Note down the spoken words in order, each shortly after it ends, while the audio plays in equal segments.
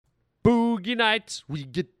Boogie nights, we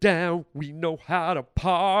get down, we know how to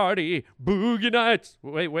party. Boogie nights.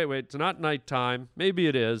 Wait, it's not nighttime. Maybe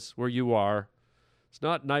it is where you are. It's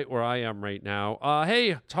not night where I am right now. Hey,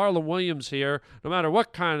 it's Harland Williams here. No matter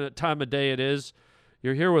what kind of time of day it is,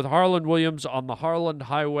 you're here with Harland Williams on the Harland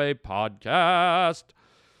Highway podcast.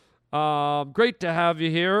 Great to have you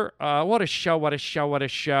here. What a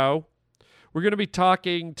show. We're going to be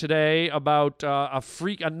talking today about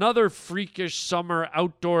another freakish summer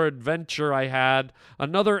outdoor adventure I had,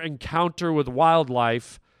 another encounter with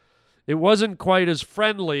wildlife. It wasn't quite as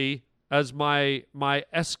friendly as my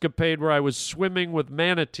escapade where I was swimming with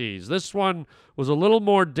manatees. This one was a little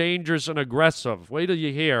more dangerous and aggressive. Wait till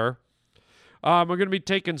you hear. We're going to be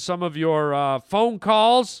taking some of your phone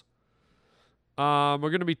calls. We're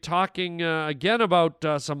going to be talking again about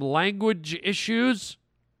some language issues.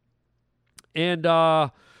 And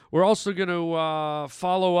we're also going to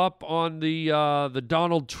follow up on the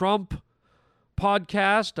Donald Trump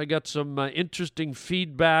podcast. I got some interesting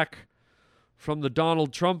feedback from the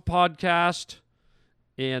Donald Trump podcast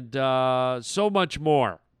and so much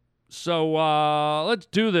more. So let's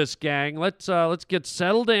do this, gang. Let's get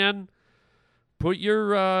settled in. Put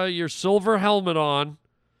your silver helmet on.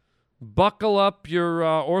 Buckle up your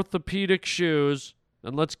orthopedic shoes,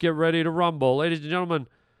 and let's get ready to rumble. Ladies and gentlemen,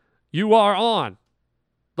 you are on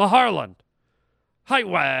the Harland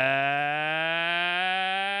Highway.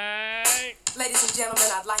 Ladies and gentlemen,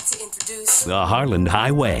 I'd like to introduce the Harland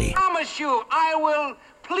Highway. I promise you, I will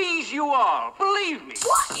please you all. Believe me.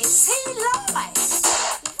 What is he like?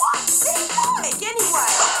 What's he like, anyway?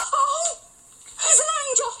 Oh, he's an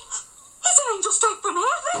angel. He's an angel straight from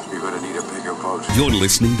heaven. You're gonna need a bigger boat. You're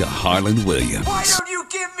listening to Harland Williams. Why don't you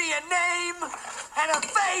give me a name and a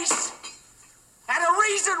face? And a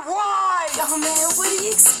reason why! Oh, man, what do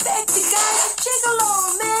you expect? The guy's a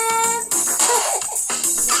gigolo, man!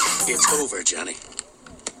 It's over, Johnny.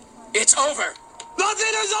 It's over!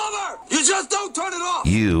 Nothing is over! You just don't turn it off!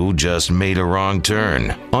 You just made a wrong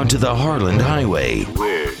turn onto the Harland Highway.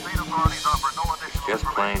 Weird. Just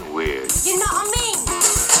plain weird. You know what I mean?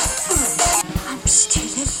 I'm still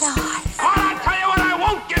alive. I'll tell you what I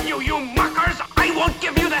won't give you, you muckers! I won't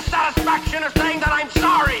give you the satisfaction of saying that I'm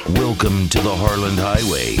sorry! Welcome to the Harland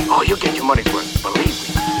Highway. Oh, you get your money's worth, believe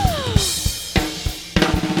me.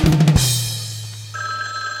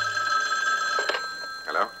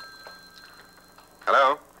 Hello?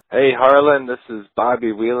 Hello? Hey, Harland, this is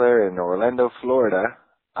Bobby Wheeler in Orlando, Florida.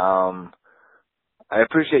 I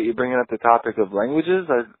appreciate you bringing up the topic of languages.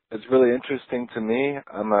 It's really interesting to me.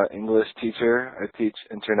 I'm an English teacher. I teach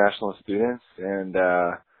international students, and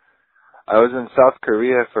I was in South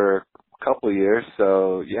Korea for a couple of years,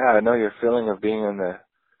 so yeah, I know your feeling of being in the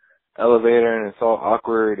elevator and it's all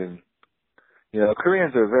awkward, and you know,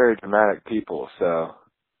 Koreans are very dramatic people, so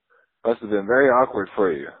it must have been very awkward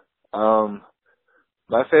for you.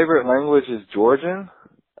 My favorite language is Georgian,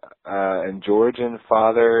 and Georgian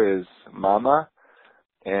father is mama,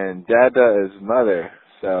 and dada is mother,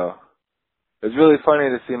 so it was really funny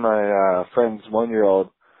to see my friend's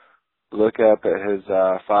 1-year-old look up at his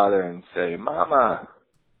father and say, mama.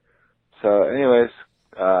 So anyways,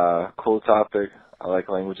 cool topic. I like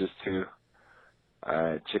languages too.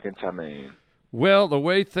 Chicken tamale. Well, the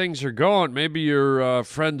way things are going, maybe your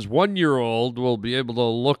friend's 1-year-old will be able to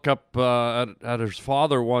look up at his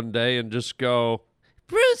father one day and just go,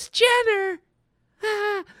 Bruce Jenner!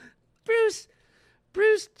 Bruce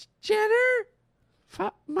Jenner?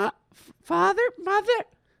 Father? Mother?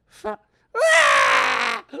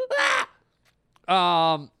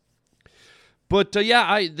 But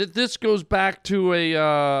yeah, this goes back to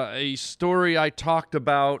a story I talked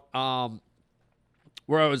about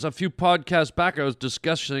where I was a few podcasts back. I was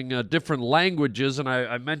discussing different languages, and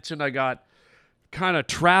I mentioned I got kind of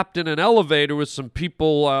trapped in an elevator with some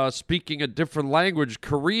people speaking a different language,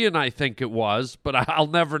 Korean, I think it was, but I'll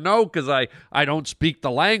never know because I don't speak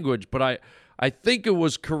the language. But I think it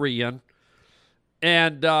was Korean.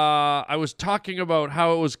 And I was talking about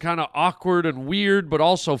how it was kind of awkward and weird, but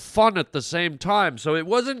also fun at the same time. So it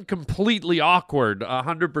wasn't completely awkward,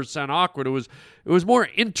 100% awkward. It was more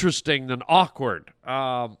interesting than awkward.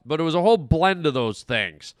 But it was a whole blend of those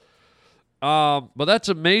things. But that's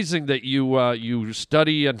amazing that you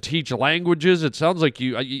study and teach languages. It sounds like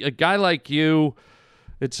a guy like you.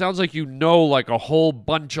 It sounds like you know like a whole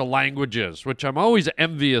bunch of languages, which I'm always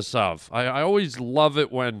envious of. I always love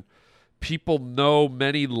it when people know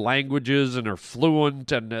many languages and are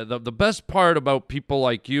fluent, and the best part about people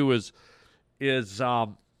like you is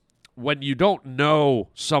when you don't know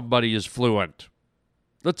somebody is fluent.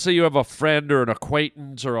 Let's say you have a friend or an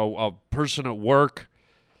acquaintance or a person at work,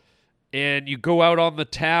 and you go out on the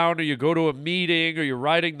town, or you go to a meeting, or you're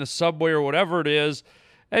riding the subway, or whatever it is,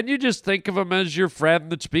 and you just think of him as your friend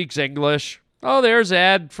that speaks English. Oh, there's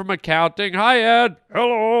Ed from accounting. Hi, Ed.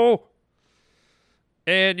 Hello.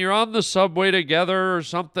 And you're on the subway together or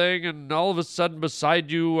something, and all of a sudden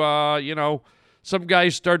beside you, some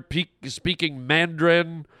guys start speaking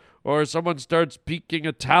Mandarin, or someone starts speaking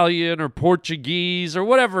Italian or Portuguese or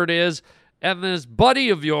whatever it is, and this buddy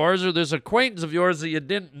of yours or this acquaintance of yours that you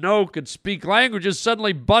didn't know could speak languages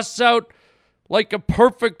suddenly busts out like a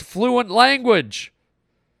perfect fluent language.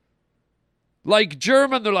 Like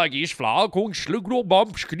German, they're like, and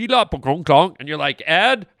you're like,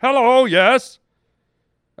 Ed, hello, yes.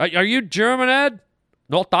 Are you German, Ed?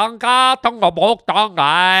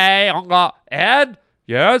 Ed?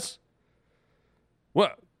 Yes?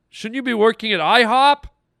 What? Shouldn't you be working at IHOP?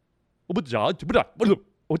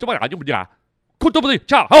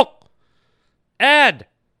 Ed?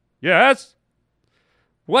 Yes?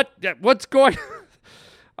 What's going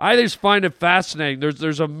I just find it fascinating.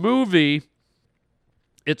 There's a movie.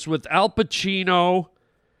 It's with Al Pacino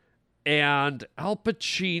and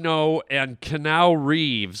Keanu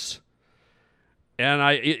Reeves. And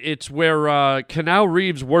it's where Keanu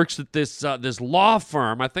Reeves works at this law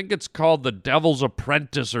firm. I think it's called The Devil's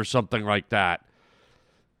Apprentice or something like that.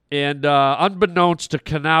 And unbeknownst to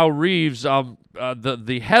Keanu Reeves,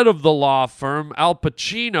 the head of the law firm, Al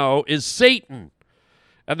Pacino, is Satan.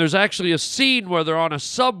 And there's actually a scene where they're on a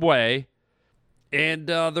subway, and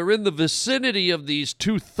they're in the vicinity of these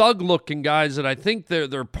two thug-looking guys that I think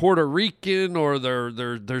they're Puerto Rican or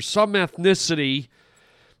they're some ethnicity.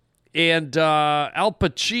 And Al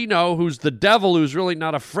Pacino, who's the devil, who's really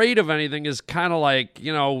not afraid of anything, is kind of like,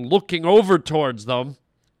 looking over towards them.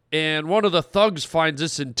 And one of the thugs finds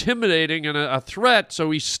this intimidating and a threat,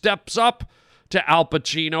 so he steps up to Al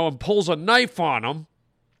Pacino and pulls a knife on him.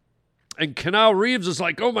 And Keanu Reeves is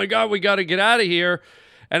like, oh my God, we got to get out of here.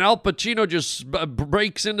 And Al Pacino just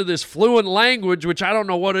breaks into this fluent language, which I don't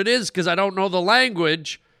know what it is because I don't know the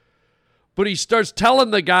language. But he starts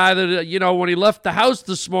telling the guy that, when he left the house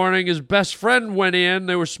this morning, his best friend went in.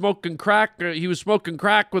 They were smoking crack. He was smoking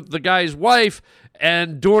crack with the guy's wife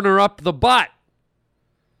and doing her up the butt.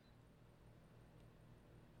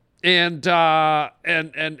 And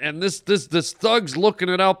this thug's looking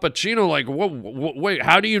at Al Pacino like, wait,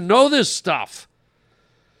 how do you know this stuff?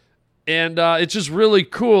 And it's just really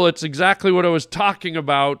cool. It's exactly what I was talking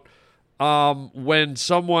about when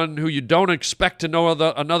someone who you don't expect to know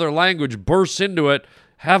another language bursts into it.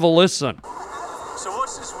 Have a listen. So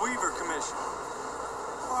what's this Weaver Commission?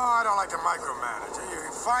 Oh, I don't like to micromanage. You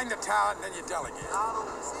find the talent and then you delegate.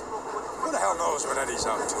 Who the hell knows what Eddie's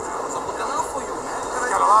up to? I'm looking out for you, man.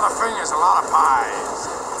 Got a lot of fingers, a lot of pies.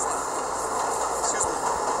 Excuse me.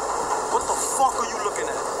 What the fuck are you looking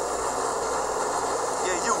at?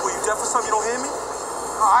 Yeah, you. Were you deaf or something? You don't hear me?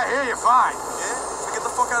 Oh, I hear you fine. Yeah? So get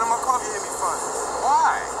the fuck out of my car if you hear me fine.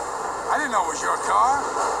 Why? I didn't know it was your car.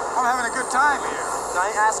 I'm having a good time here. Now,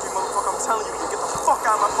 I ain't asking you, motherfucker. I'm telling you, get the fuck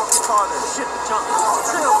out of my fucking car then. Shit, jump.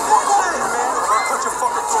 Chill, man. Put your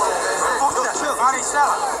fucking door in, man. Fuck that. Chill.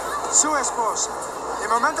 Maricela, su esposa. Il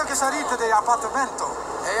momento che salite dell'appartamento,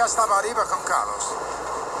 ella stava arriba con Carlos.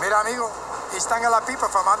 Mira, amigo, están en la pipa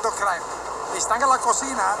fumando crema. Están en la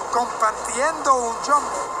cocina compartiendo un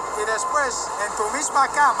jumbo. Y después, en tu misma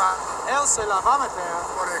cama, él se la va a meter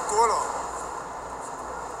por el culo.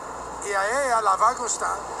 Y a ella la va a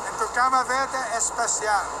gustar en tu cama verde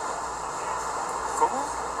especial. ¿Cómo?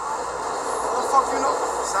 What the fuck you know?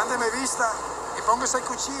 Sande mi vista y póngase el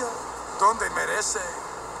cuchillo donde merece.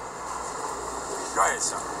 Go ahead,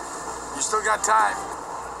 son. You still got time.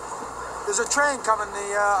 There's a train coming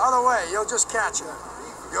the other way. You'll just catch it.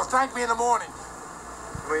 You'll thank me in the morning.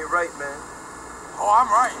 You ain't right, man. Oh,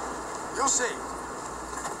 I'm right. You'll see.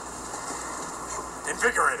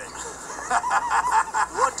 Invigorating.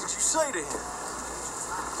 What did you say to him?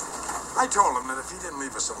 I told him that if he didn't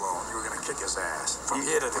leave us alone, you were going to kick his ass from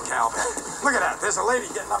here to the cowbell. Look at that. There's a lady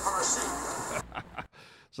getting up from her seat.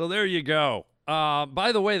 So there you go.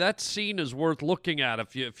 By the way, that scene is worth looking at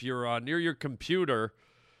if you're near your computer.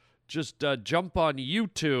 Just jump on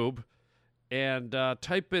YouTube and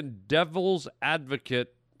type in Devil's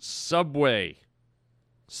Advocate subway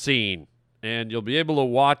scene, and you'll be able to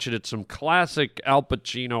watch it. It's some classic Al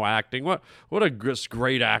Pacino acting. What a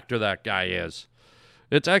great actor that guy is.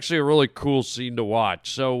 It's actually a really cool scene to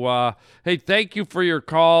watch. So, hey, thank you for your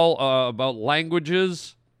call about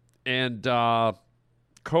languages, and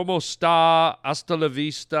como está, hasta la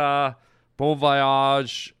vista, bon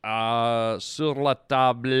voyage, sur la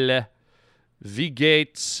table, wie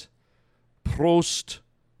geht's, Prost,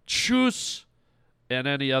 tschüss, and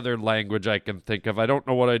any other language I can think of. I don't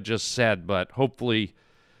know what I just said, but hopefully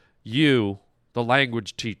you, the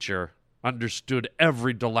language teacher, understood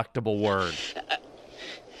every delectable word.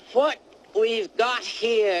 What we've got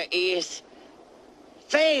here is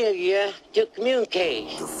failure to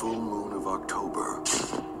communicate. The full moon of October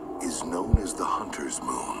is known as the Hunter's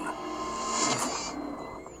Moon.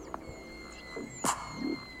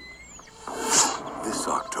 This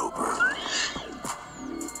October,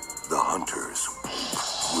 the Hunters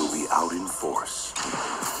will be out in force,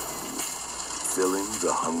 filling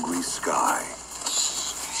the hungry sky.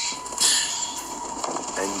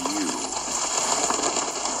 And you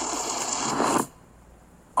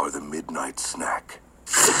are the midnight snack.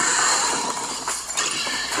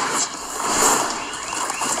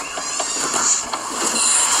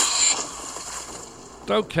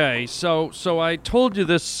 Okay, so I told you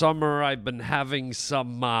this summer I've been having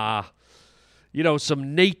some,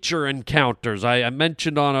 some nature encounters. I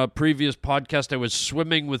mentioned on a previous podcast I was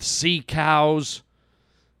swimming with sea cows,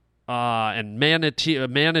 and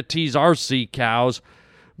manatees are sea cows.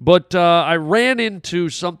 But I ran into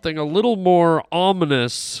something a little more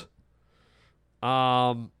ominous,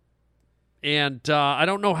 and I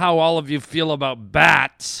don't know how all of you feel about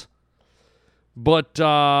bats, but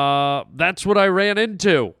that's what I ran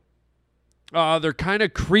into. They're kind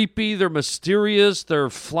of creepy. They're mysterious. They're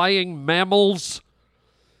flying mammals.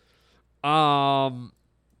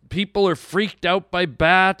 People are freaked out by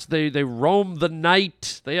bats. They roam the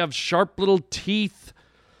night. They have sharp little teeth.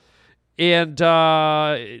 And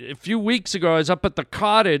a few weeks ago, I was up at the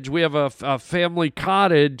cottage. We have a family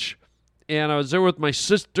cottage. And I was there with my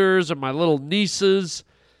sisters and my little nieces.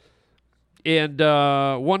 And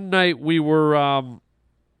one night we were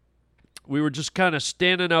just kind of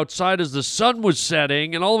standing outside as the sun was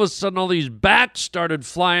setting, and all of a sudden all these bats started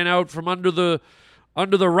flying out from under the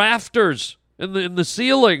rafters in the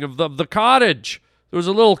ceiling of the cottage. There was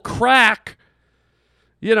a little crack,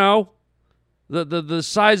 the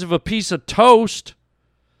size of a piece of toast.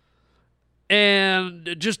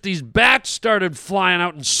 And just these bats started flying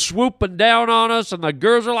out and swooping down on us, and the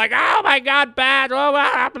girls are like, "Oh my God, bats!" Oh,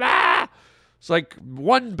 blah, blah. It's like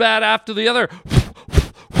one bat after the other.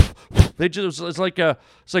 It's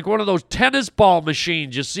like one of those tennis ball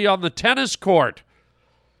machines you see on the tennis court.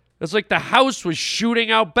 It's like the house was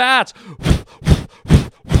shooting out bats.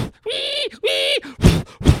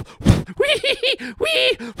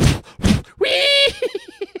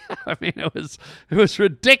 I mean, it was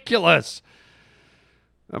ridiculous.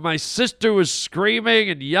 And my sister was screaming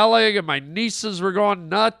and yelling, and my nieces were going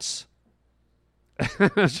nuts.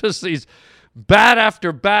 It's just these bat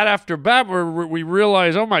after bat after bat where we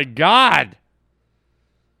realize, oh my God,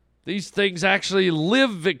 these things actually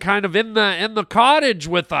live kind of in the cottage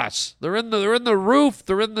with us. They're in the roof,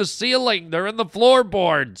 they're in the ceiling, they're in the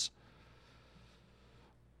floorboards.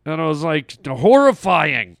 And it was like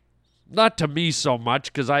horrifying. Not to me so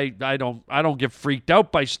much, because I don't get freaked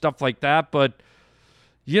out by stuff like that, but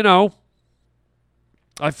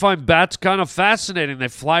I find bats kind of fascinating. They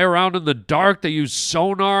fly around in the dark. They use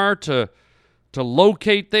sonar to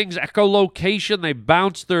locate things, echolocation. They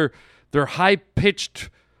bounce their high-pitched,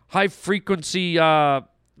 high-frequency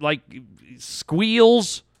like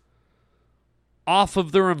squeals off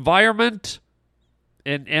of their environment.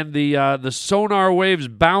 And the sonar waves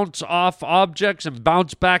bounce off objects and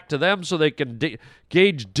bounce back to them so they can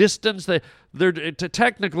gauge distance.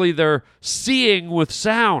 They're seeing with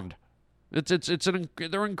sound.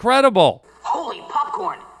 They're incredible. Holy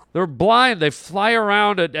popcorn! They're blind. They fly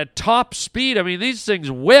around at top speed. I mean, these things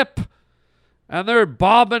whip, and they're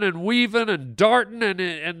bobbing and weaving and darting,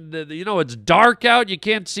 and it's dark out. You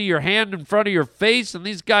can't see your hand in front of your face, and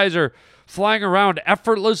these guys are flying around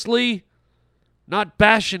effortlessly. Not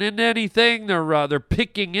bashing into anything. They're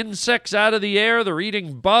picking insects out of the air. They're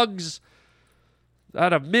eating bugs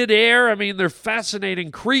out of midair. I mean, they're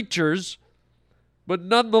fascinating creatures. But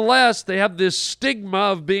nonetheless, they have this stigma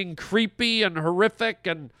of being creepy and horrific.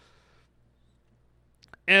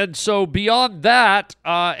 And so beyond that,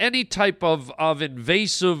 any type of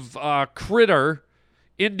invasive critter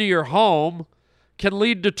into your home can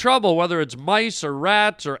lead to trouble, whether it's mice or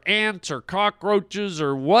rats or ants or cockroaches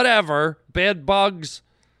or whatever, bed bugs,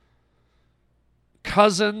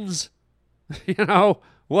 cousins,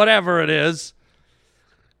 whatever it is.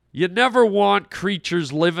 You never want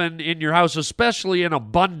creatures living in your house, especially in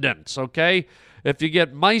abundance, okay? If you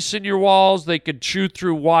get mice in your walls, they could chew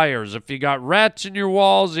through wires. If you got rats in your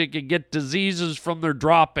walls, you can get diseases from their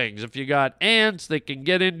droppings. If you got ants, they can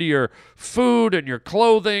get into your food and your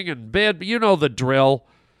clothing and bed. You know the drill.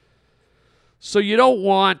 So you don't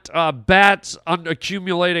want bats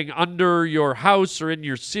accumulating under your house or in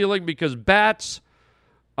your ceiling, because bats,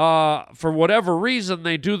 for whatever reason,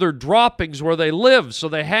 they do their droppings where they live. So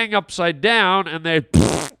they hang upside down and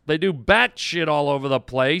they do bat shit all over the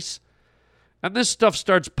place. And this stuff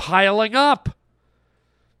starts piling up.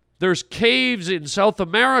 There's caves in South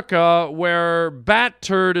America where bat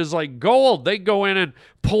turd is like gold. They go in and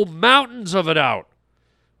pull mountains of it out.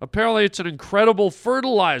 Apparently, it's an incredible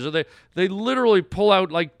fertilizer. They literally pull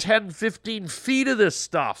out like 10, 15 feet of this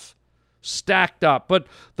stuff stacked up. But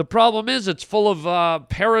the problem is it's full of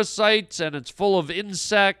parasites, and it's full of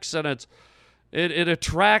insects, and it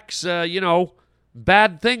attracts,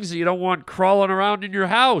 bad things that you don't want crawling around in your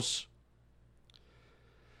house.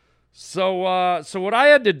 So what I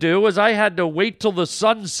had to do is I had to wait till the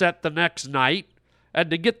sun set the next night and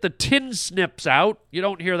to get the tin snips out. You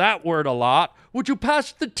don't hear that word a lot. Would you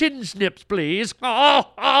pass the tin snips, please?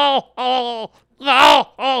 Oh,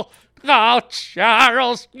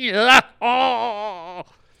 Charles. Yeah.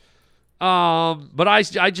 But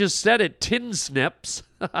I just said it, tin snips.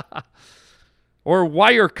 Or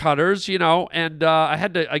wire cutters, and I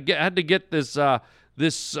had to get this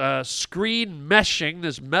screen meshing,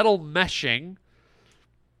 this metal meshing,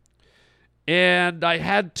 and I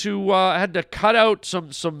had to cut out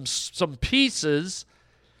some pieces,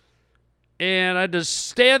 and I had to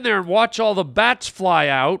stand there and watch all the bats fly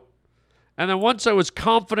out. And then once I was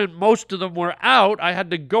confident most of them were out, I had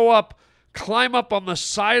to climb up on the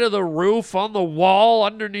side of the roof, on the wall,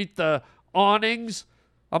 underneath the awnings.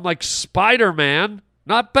 I'm like Spider-Man,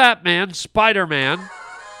 not Batman, Spider-Man,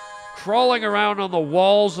 crawling around on the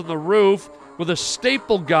walls and the roof with a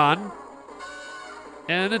staple gun.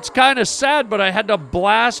 And it's kind of sad, but I had to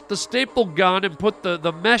blast the staple gun and put the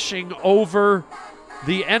meshing over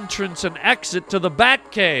the entrance and exit to the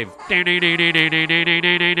Bat Cave.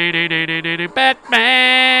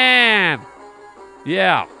 Batman!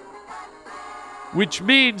 Yeah. Which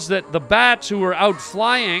means that the bats who were out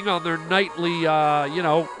flying on their nightly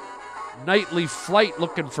flight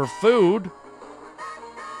looking for food,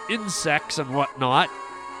 insects and whatnot,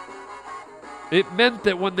 it meant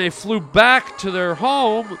that when they flew back to their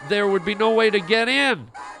home, there would be no way to get in.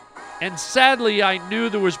 And sadly, I knew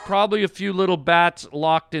there was probably a few little bats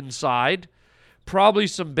locked inside, probably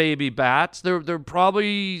some baby bats. There'd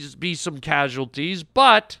probably be some casualties,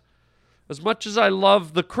 but as much as I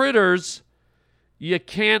love the critters, you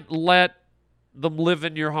can't let them live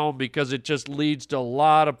in your home because it just leads to a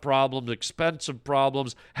lot of problems, expensive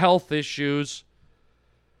problems, health issues.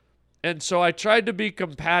 And so I tried to be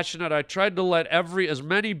compassionate. I tried to let as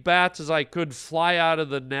many bats as I could fly out of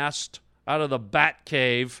the nest, out of the bat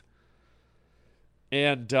cave.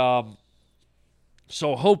 And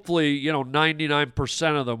so hopefully,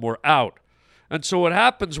 99% of them were out. And so what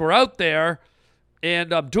happens, we're out there,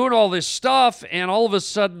 and I'm doing all this stuff, and all of a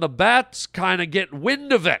sudden the bats kind of get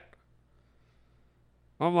wind of it.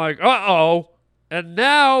 I'm like, uh-oh. And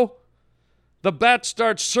now the bats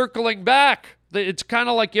start circling back. It's kind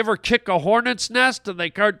of like you ever kick a hornet's nest and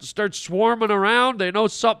they start swarming around. They know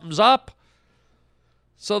something's up.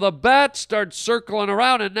 So the bats start circling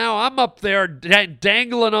around, and now I'm up there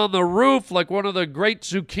dangling on the roof like one of the great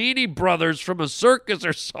zucchini brothers from a circus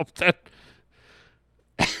or something.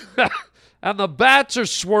 And the bats are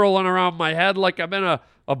swirling around my head like I'm in a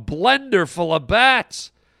blender full of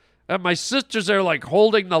bats. And my sister's there like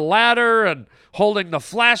holding the ladder and holding the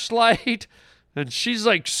flashlight. And she's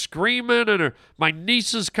like screaming, and my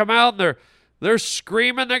nieces come out, and they're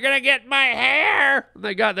screaming, they're going to get my hair. And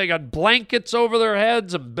they got blankets over their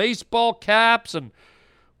heads and baseball caps, and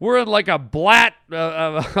we're in like a bat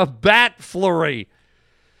flurry.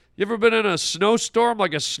 You ever been in a snowstorm,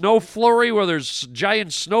 like a snow flurry where there's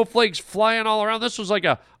giant snowflakes flying all around? This was like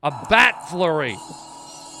a bat flurry.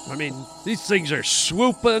 I mean, these things are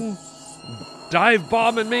swooping, dive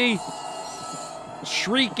bombing me,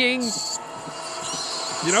 shrieking,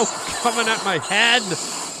 coming at my head.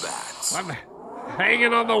 I'm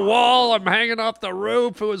hanging on the wall. I'm hanging off the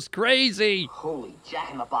roof. It was crazy. Holy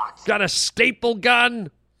Jack in the Box. Got a staple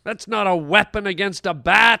gun. That's not a weapon against a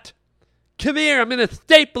bat. Come here, I'm going to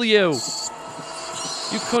staple you.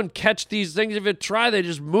 You couldn't catch these things if you try. They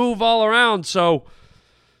just move all around. So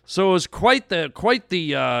it was quite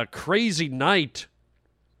the crazy night.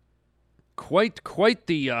 Quite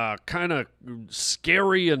the kind of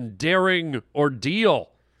scary and daring ordeal.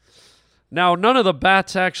 Now, none of the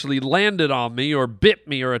bats actually landed on me or bit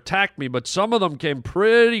me or attacked me, but some of them came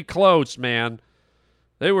pretty close, man.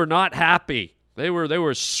 They were not happy. They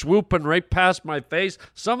were swooping right past my face.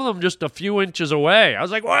 Some of them just a few inches away. I was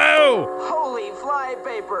like, whoa! Holy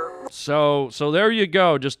flypaper. So there you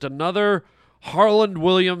go. Just another Harland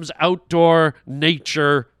Williams Outdoor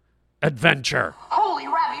Nature Adventure. Holy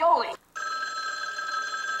ravioli!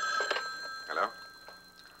 Hello?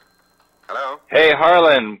 Hello? Hey,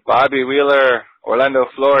 Harlan, Bobby Wheeler, Orlando,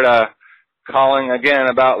 Florida, calling again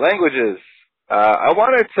about languages. I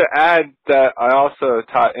wanted to add that I also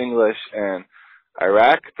taught English in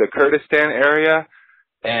Iraq, the Kurdistan area,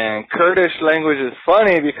 and Kurdish language is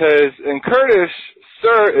funny because in Kurdish,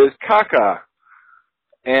 sir is kaka,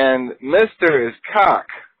 and mister is cock.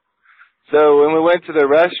 So when we went to the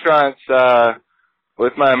restaurants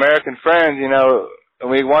with my American friends, you know, and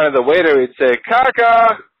we wanted the waiter, we'd say,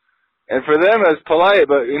 kaka! And for them, it's polite,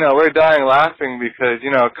 but, you know, we're dying laughing because,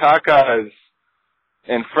 you know, caca is,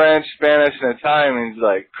 in French, Spanish, and Italian means,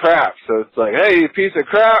 like, crap. So it's like, hey, you piece of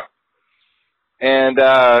crap. And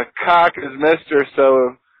cock is mister,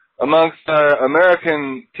 so amongst our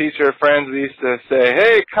American teacher friends, we used to say,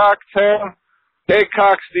 hey, cock Tim, hey,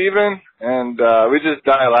 cock Steven, and we just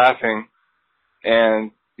die laughing.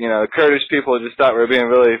 And, you know, the Kurdish people just thought we were being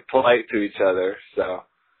really polite to each other. So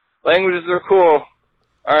languages are cool.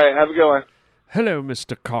 All right, have a good one. Hello,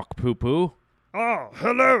 Mr. Cock Poo Poo. Oh,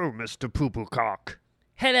 hello, Mr. Poo Poo Cock.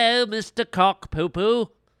 Hello, Mr. Cock Poo Poo.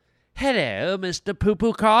 Hello, Mr. Poo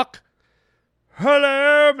Poo Cock.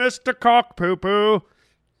 Hello, Mr. Cock Poo Poo.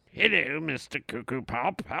 Hello, Mr. Cuckoo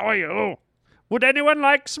Pop. How are you? Would anyone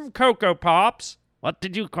like some Cocoa Pops? What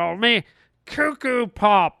did you call me? Cuckoo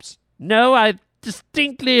Pops. No, I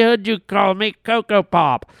distinctly heard you call me Cocoa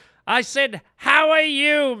Pop. I said, how are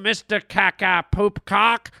you, Mr. Caca Poop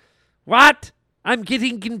Cock? What? I'm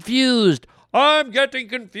getting confused. I'm getting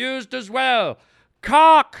confused as well.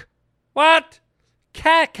 Cock. What?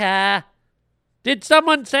 Caca. Did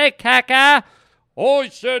someone say caca? I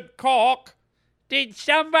said cock. Did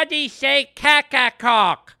somebody say caca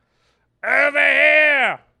cock? Over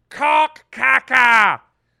here. Cock caca.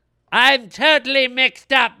 I'm totally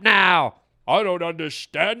mixed up now. I don't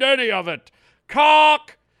understand any of it.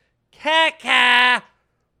 Cock. Caca.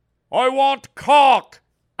 I want cock.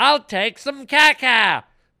 I'll take some caca.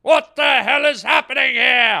 What the hell is happening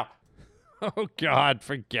here? Oh, God,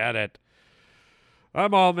 forget it.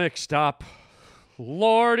 I'm all mixed up.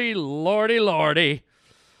 Lordy, lordy, lordy.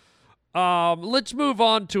 Let's move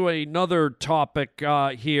on to another topic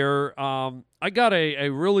here. I got a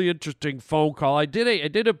really interesting phone call. I did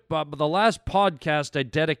the last podcast I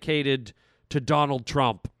dedicated to Donald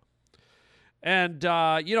Trump. And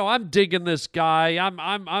you know, I'm digging this guy.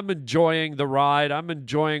 I'm enjoying the ride. I'm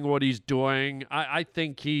enjoying what he's doing. I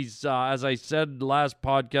think he's, as I said last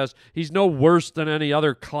podcast, he's no worse than any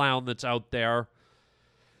other clown that's out there.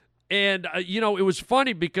 And you know, it was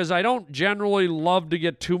funny because I don't generally love to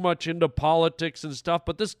get too much into politics and stuff,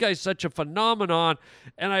 but this guy's such a phenomenon.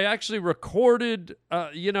 And I actually recorded,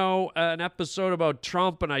 you know, an episode about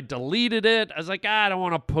Trump, and I deleted it. I was like, I don't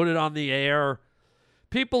want to put it on the air.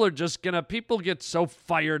 People get so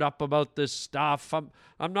fired up about this stuff.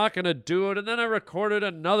 I'm not gonna do it. And then I recorded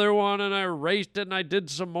another one and I erased it and I did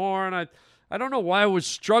some more, and I don't know why I was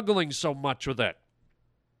struggling so much with it.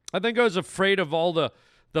 I think I was afraid of all the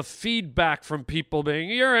feedback from people being,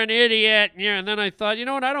 you're an idiot, and then I thought, you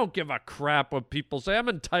know what, I don't give a crap what people say. I'm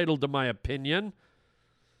entitled to my opinion.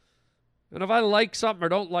 And if I like something or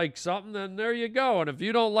don't like something, then there you go. And if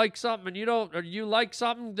you don't like something and you like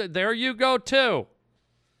something, there you go too.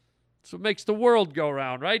 That's what makes the world go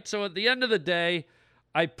round, right? So at the end of the day,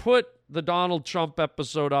 I put the Donald Trump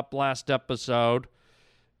episode up last episode,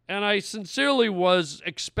 and I sincerely was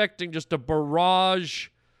expecting just a barrage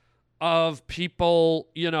of people,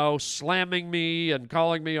 you know, slamming me and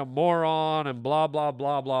calling me a moron and blah, blah,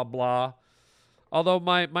 blah, blah, blah. Although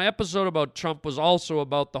my episode about Trump was also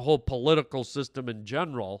about the whole political system in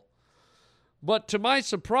general. But to my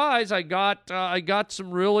surprise, I got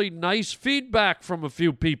some really nice feedback from a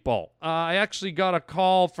few people. I actually got a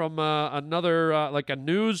call from another, like a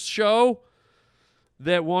news show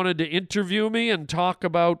that wanted to interview me and talk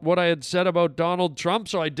about what I had said about Donald Trump.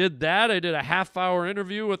 So I did that. I did a half-hour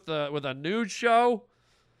interview with a news show.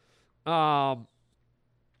 I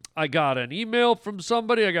got an email from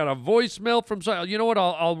somebody. I got a voicemail from somebody. You know what?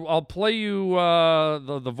 I'll play you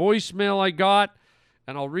the voicemail I got.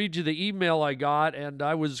 And I'll read you the email I got, and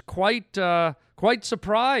I was quite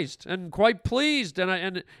surprised and quite pleased.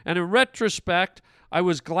 And in retrospect, I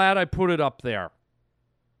was glad I put it up there.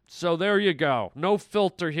 So there you go. No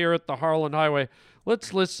filter here at the Harland Highway.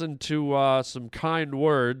 Let's listen to some kind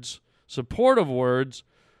words, supportive words,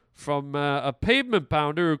 from a pavement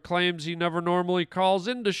pounder who claims he never normally calls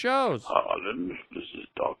into shows. Harland, this is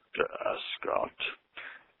Dr. Ascot.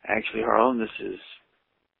 Actually, Harland, this is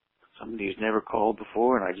somebody who's never called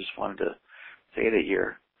before, and I just wanted to say that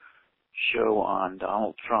you're show on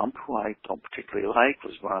Donald Trump, who I don't particularly like,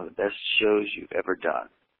 was one of the best shows you've ever done.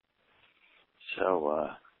 So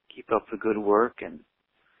keep up the good work, and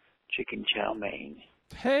chicken chow mein.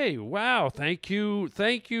 Hey, wow! Thank you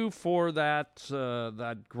for that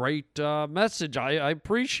that great message. I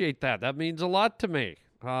appreciate that. That means a lot to me.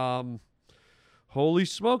 Holy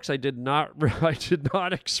smokes! I did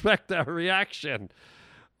not expect that reaction.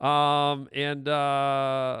 And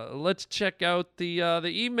let's check out the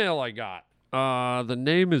email I got. The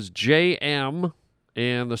name is JM,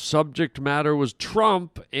 and the subject matter was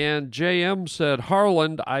Trump. And JM said,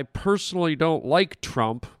 Harland, I personally don't like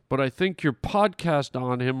Trump, but I think your podcast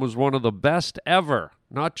on him was one of the best ever,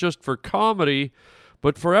 not just for comedy,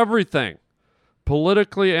 but for everything.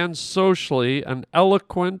 Politically and socially, an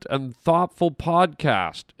eloquent and thoughtful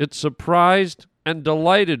podcast. It surprised and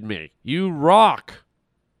delighted me. You rock.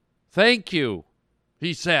 Thank you,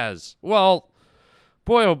 he says. Well,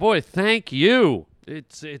 boy, oh boy, thank you.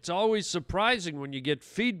 It's always surprising when you get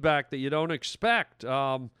feedback that you don't expect.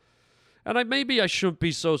 And maybe I shouldn't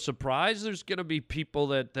be so surprised. There's going to be people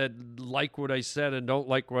that like what I said and don't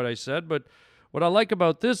like what I said. But what I like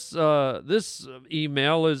about this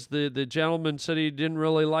email is the gentleman said he didn't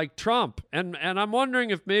really like Trump. And I'm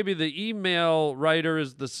wondering if maybe the email writer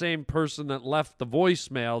is the same person that left the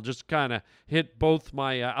voicemail, just kind of hit both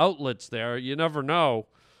my outlets there. You never know.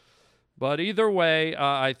 But either way,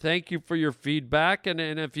 I thank you for your feedback. And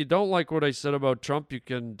if you don't like what I said about Trump, you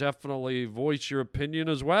can definitely voice your opinion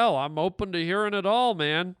as well. I'm open to hearing it all,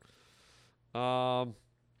 man.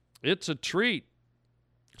 It's a treat.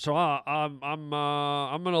 So I'm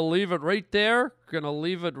gonna leave it right there. Gonna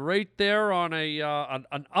leave it right there on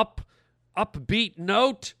an upbeat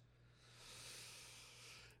note.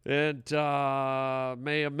 And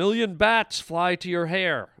may a million bats fly to your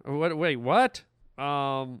hair. Wait, what?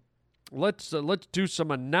 Let's do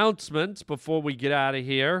some announcements before we get out of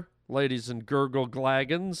here, ladies and gurgle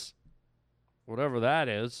glagons, whatever that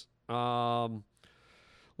is.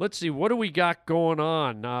 Let's see, what do we got going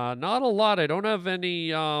on? Not a lot. I don't have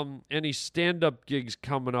any stand-up gigs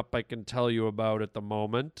coming up I can tell you about at the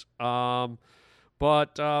moment.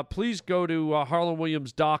 But please go to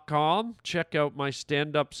harlandwilliams.com. Check out my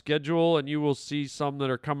stand-up schedule, and you will see some that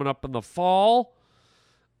are coming up in the fall.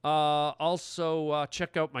 Also,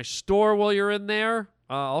 check out my store while you're in there.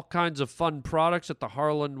 All kinds of fun products at the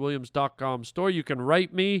harlandwilliams.com store. You can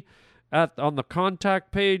write me on the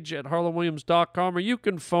contact page at harlandwilliams.com, or you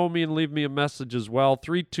can phone me and leave me a message as well,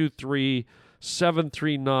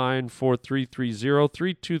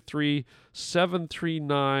 323-739-4330,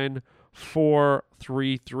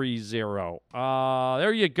 323-739-4330.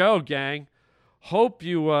 There you go, gang. Hope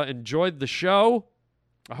you enjoyed the show.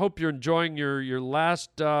 I hope you're enjoying your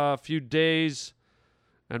last few days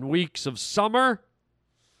and weeks of summer.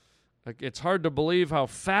 It's hard to believe how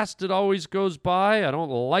fast it always goes by. I don't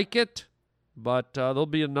like it, but there'll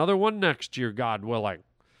be another one next year, God willing.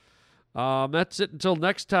 That's it until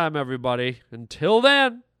next time, everybody. Until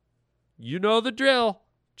then, you know the drill.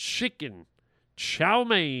 Chicken chow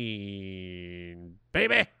mein,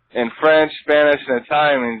 baby. In French, Spanish, and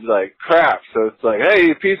Italian means like crap. So it's like, hey,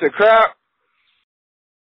 you piece of crap.